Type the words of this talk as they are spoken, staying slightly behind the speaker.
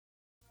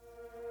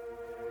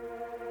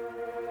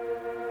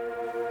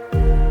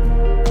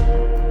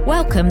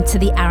Welcome to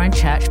the Aaron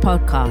Church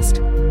podcast,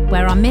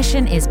 where our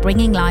mission is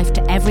bringing life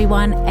to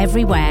everyone,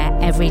 everywhere,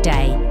 every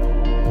day.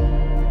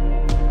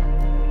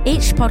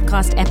 Each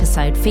podcast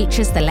episode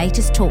features the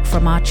latest talk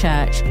from our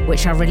church,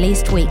 which are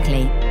released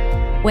weekly.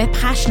 We're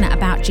passionate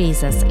about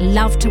Jesus,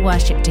 love to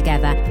worship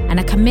together, and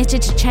are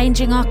committed to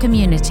changing our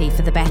community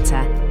for the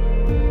better.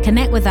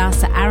 Connect with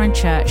us at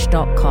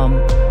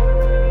aaronchurch.com.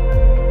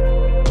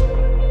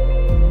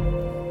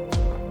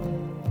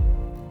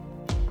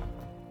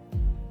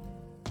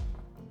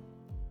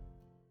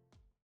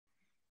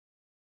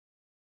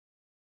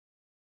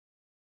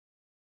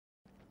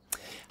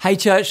 Hey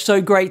church,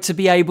 so great to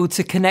be able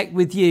to connect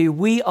with you.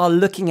 We are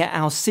looking at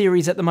our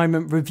series at the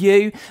moment,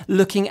 Review,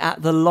 looking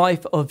at the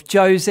life of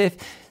Joseph.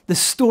 The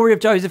story of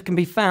Joseph can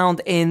be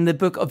found in the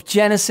book of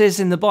Genesis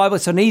in the Bible.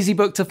 It's an easy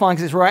book to find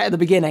because it's right at the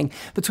beginning.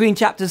 Between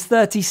chapters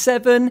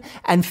 37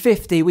 and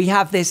 50, we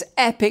have this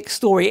epic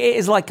story. It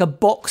is like a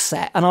box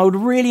set. And I would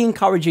really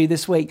encourage you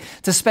this week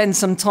to spend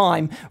some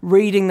time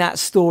reading that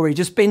story.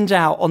 Just binge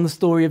out on the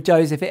story of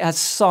Joseph. It has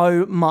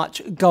so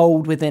much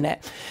gold within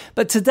it.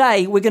 But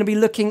today, we're going to be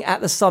looking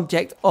at the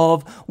subject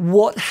of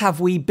what have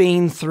we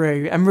been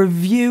through and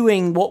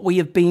reviewing what we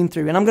have been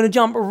through. And I'm going to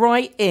jump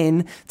right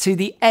in to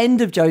the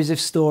end of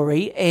Joseph's story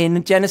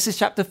in Genesis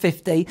chapter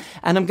 50,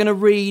 and I'm going to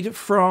read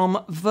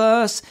from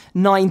verse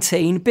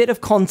 19. Bit of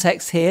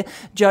context here.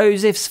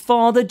 Joseph's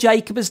father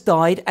Jacob has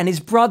died, and his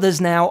brothers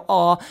now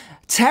are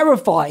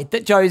terrified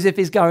that Joseph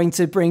is going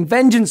to bring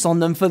vengeance on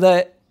them for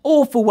the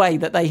awful way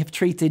that they have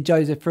treated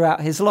Joseph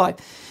throughout his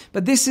life.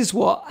 But this is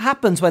what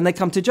happens when they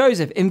come to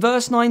Joseph. In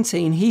verse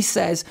 19, he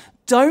says,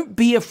 "Don't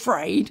be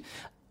afraid.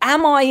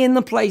 Am I in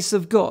the place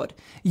of God?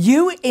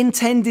 You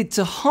intended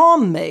to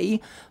harm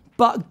me,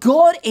 but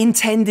God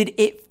intended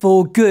it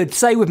for good."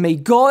 Say with me,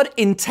 God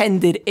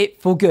intended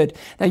it for good.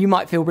 Now, you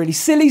might feel really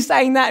silly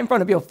saying that in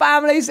front of your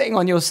family, sitting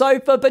on your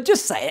sofa, but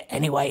just say it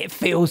anyway. It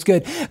feels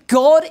good.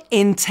 God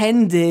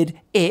intended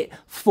it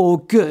for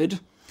good,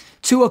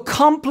 to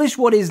accomplish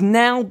what is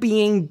now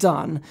being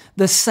done,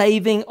 the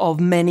saving of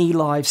many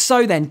lives.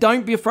 So then,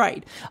 don't be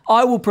afraid.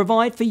 I will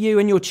provide for you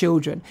and your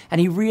children. And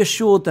he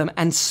reassured them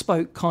and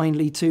spoke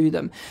kindly to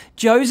them.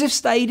 Joseph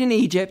stayed in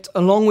Egypt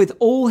along with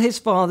all his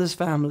father's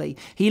family.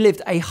 He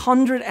lived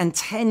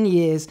 110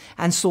 years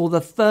and saw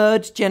the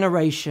third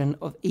generation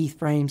of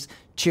Ephraim's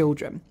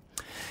children.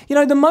 You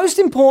know, the most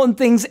important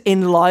things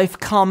in life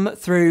come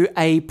through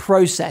a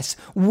process.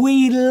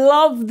 We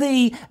love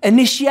the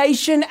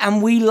initiation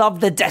and we love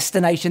the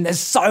destination. There's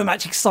so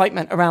much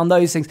excitement around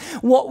those things.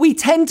 What we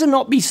tend to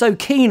not be so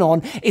keen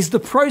on is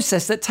the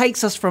process that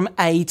takes us from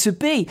A to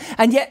B.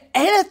 And yet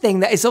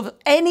anything that is of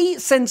any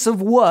sense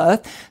of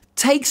worth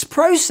takes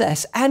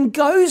process and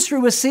goes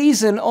through a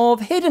season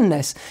of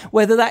hiddenness,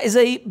 whether that is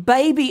a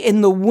baby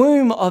in the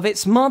womb of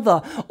its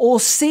mother or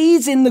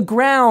seeds in the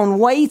ground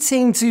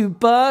waiting to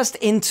burst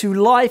into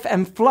life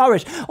and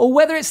flourish, or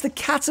whether it's the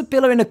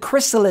caterpillar in a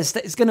chrysalis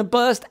that is going to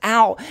burst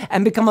out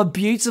and become a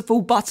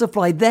beautiful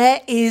butterfly. There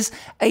is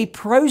a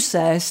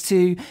process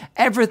to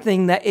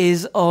everything that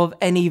is of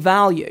any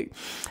value.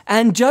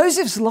 And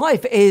Joseph's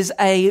life is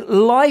a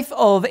life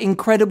of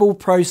incredible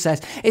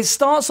process. It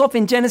starts off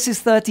in Genesis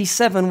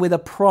 37 with a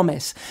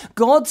promise.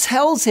 God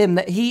tells him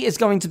that he is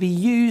going to be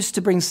used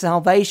to bring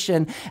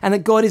salvation and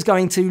that God is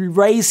going to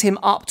raise him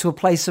up to a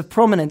place of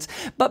prominence.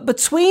 But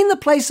between the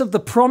place of the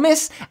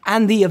promise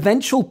and the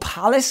eventual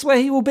palace where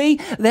he will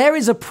be, there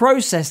is a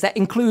process that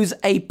includes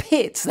a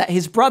pit that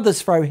his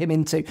brothers throw him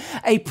into,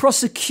 a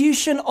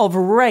prosecution of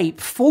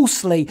rape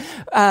falsely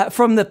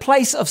from the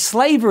place of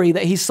slavery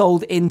that he's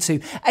sold into,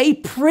 a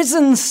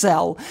prison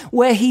cell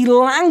where he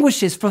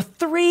languishes for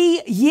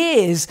 3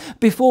 years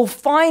before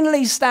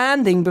finally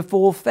standing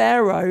before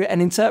Pharaoh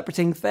and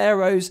interpreting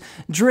Pharaoh's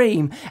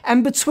dream.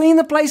 And between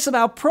the place of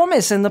our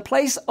promise and the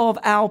place of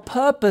our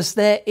purpose,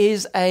 there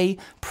is a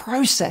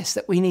process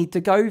that we need to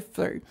go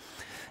through.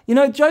 You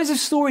know,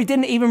 Joseph's story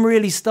didn't even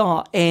really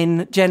start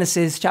in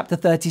Genesis chapter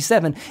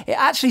 37. It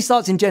actually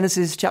starts in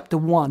Genesis chapter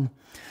 1.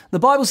 The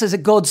Bible says that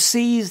God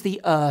sees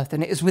the earth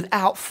and it is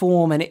without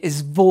form and it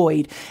is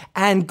void.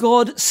 And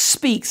God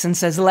speaks and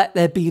says, "Let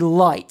there be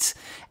light."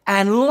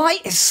 And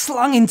light is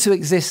slung into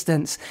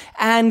existence.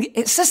 And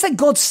it says that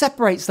God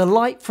separates the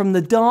light from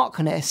the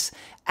darkness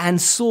and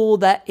saw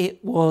that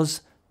it was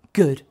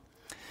good.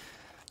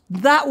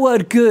 That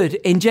word good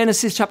in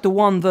Genesis chapter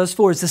 1 verse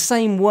 4 is the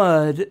same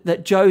word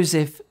that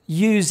Joseph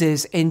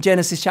uses in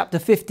Genesis chapter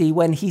 50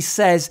 when he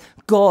says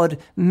God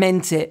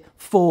meant it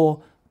for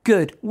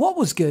good. What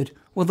was good?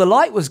 Well, the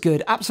light was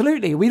good.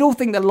 Absolutely. We'd all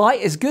think that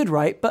light is good,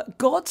 right? But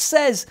God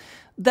says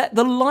that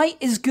the light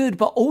is good,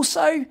 but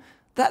also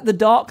that the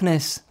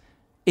darkness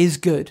is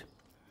good.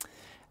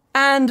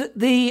 And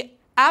the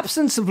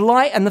absence of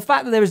light and the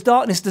fact that there is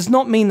darkness does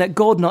not mean that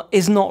God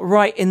is not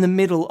right in the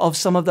middle of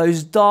some of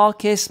those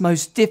darkest,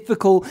 most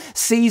difficult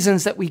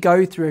seasons that we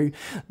go through.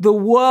 The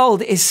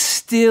world is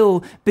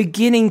still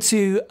beginning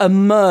to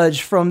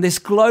emerge from this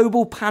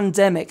global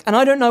pandemic. And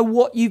I don't know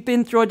what you've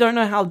been through. I don't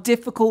know how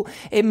difficult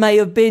it may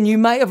have been. You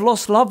may have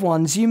lost loved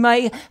ones. You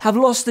may have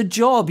lost a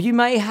job. You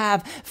may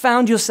have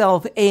found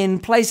yourself in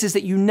places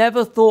that you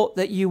never thought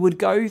that you would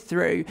go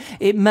through.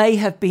 It may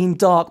have been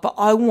dark, but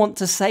I want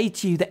to say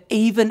to you that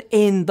even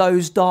in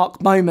those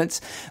dark moments,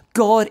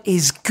 God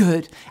is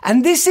good.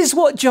 And this is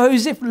what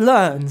Joseph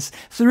learns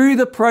through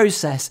the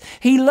process.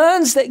 He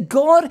learns that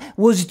God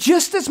was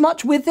just as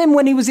much with him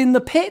when he was in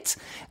the pit.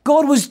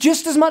 God was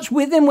just as much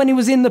with him when he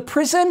was in the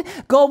prison.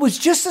 God was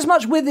just as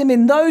much with him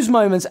in those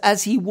moments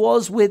as he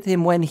was with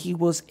him when he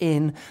was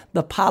in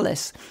the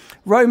palace.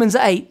 Romans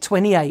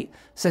 8:28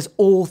 says,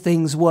 all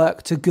things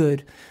work to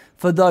good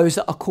for those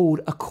that are called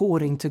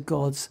according to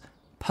God's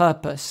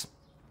purpose.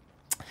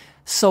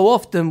 So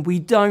often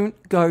we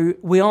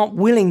aren't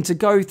willing to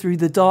go through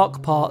the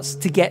dark parts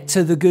to get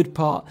to the good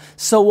part.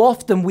 So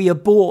often we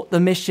abort the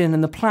mission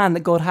and the plan that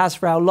God has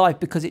for our life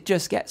because it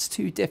just gets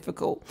too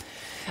difficult.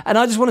 And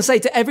I just want to say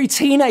to every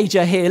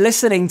teenager here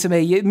listening to me,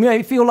 you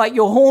may feel like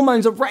your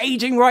hormones are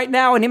raging right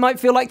now, and it might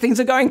feel like things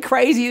are going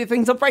crazy,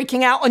 things are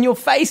breaking out on your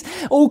face,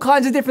 all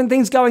kinds of different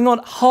things going on.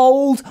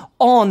 Hold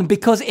on,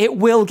 because it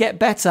will get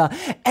better.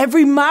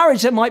 Every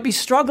marriage that might be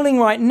struggling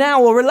right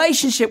now, or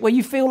relationship where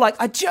you feel like,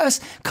 I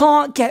just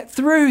can't get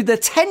through the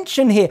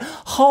tension here.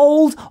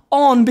 Hold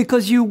on,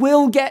 because you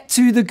will get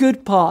to the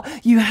good part.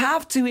 You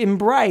have to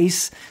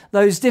embrace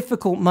those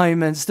difficult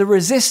moments, the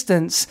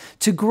resistance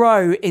to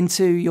grow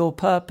into your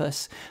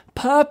purpose.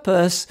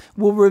 Purpose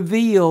will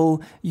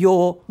reveal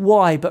your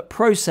why, but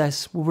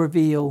process will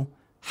reveal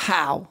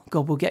how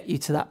God will get you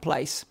to that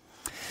place.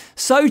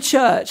 So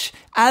church,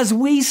 as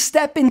we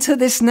step into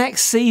this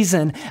next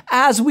season,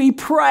 as we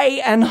pray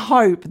and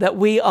hope that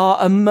we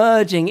are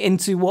emerging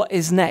into what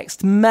is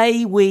next,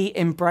 may we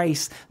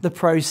embrace the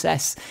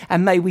process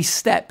and may we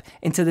step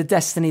into the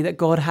destiny that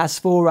God has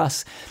for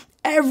us.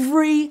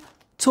 Every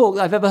talk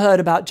that I've ever heard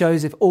about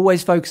Joseph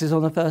always focuses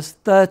on the first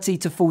 30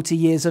 to 40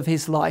 years of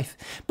his life.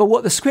 But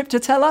what the scripture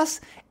tell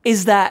us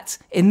is that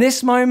in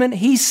this moment,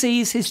 he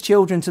sees his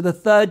children to the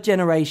third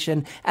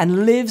generation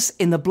and lives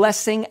in the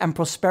blessing and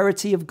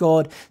prosperity of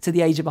God to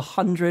the age of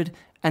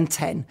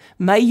 110.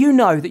 May you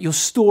know that your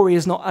story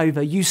is not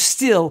over. You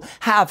still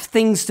have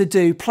things to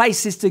do,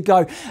 places to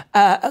go,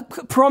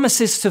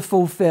 promises to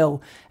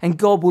fulfill, and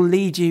God will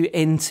lead you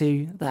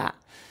into that.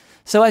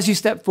 So as you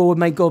step forward,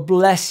 may God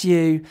bless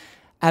you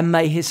and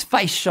may his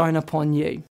face shine upon you.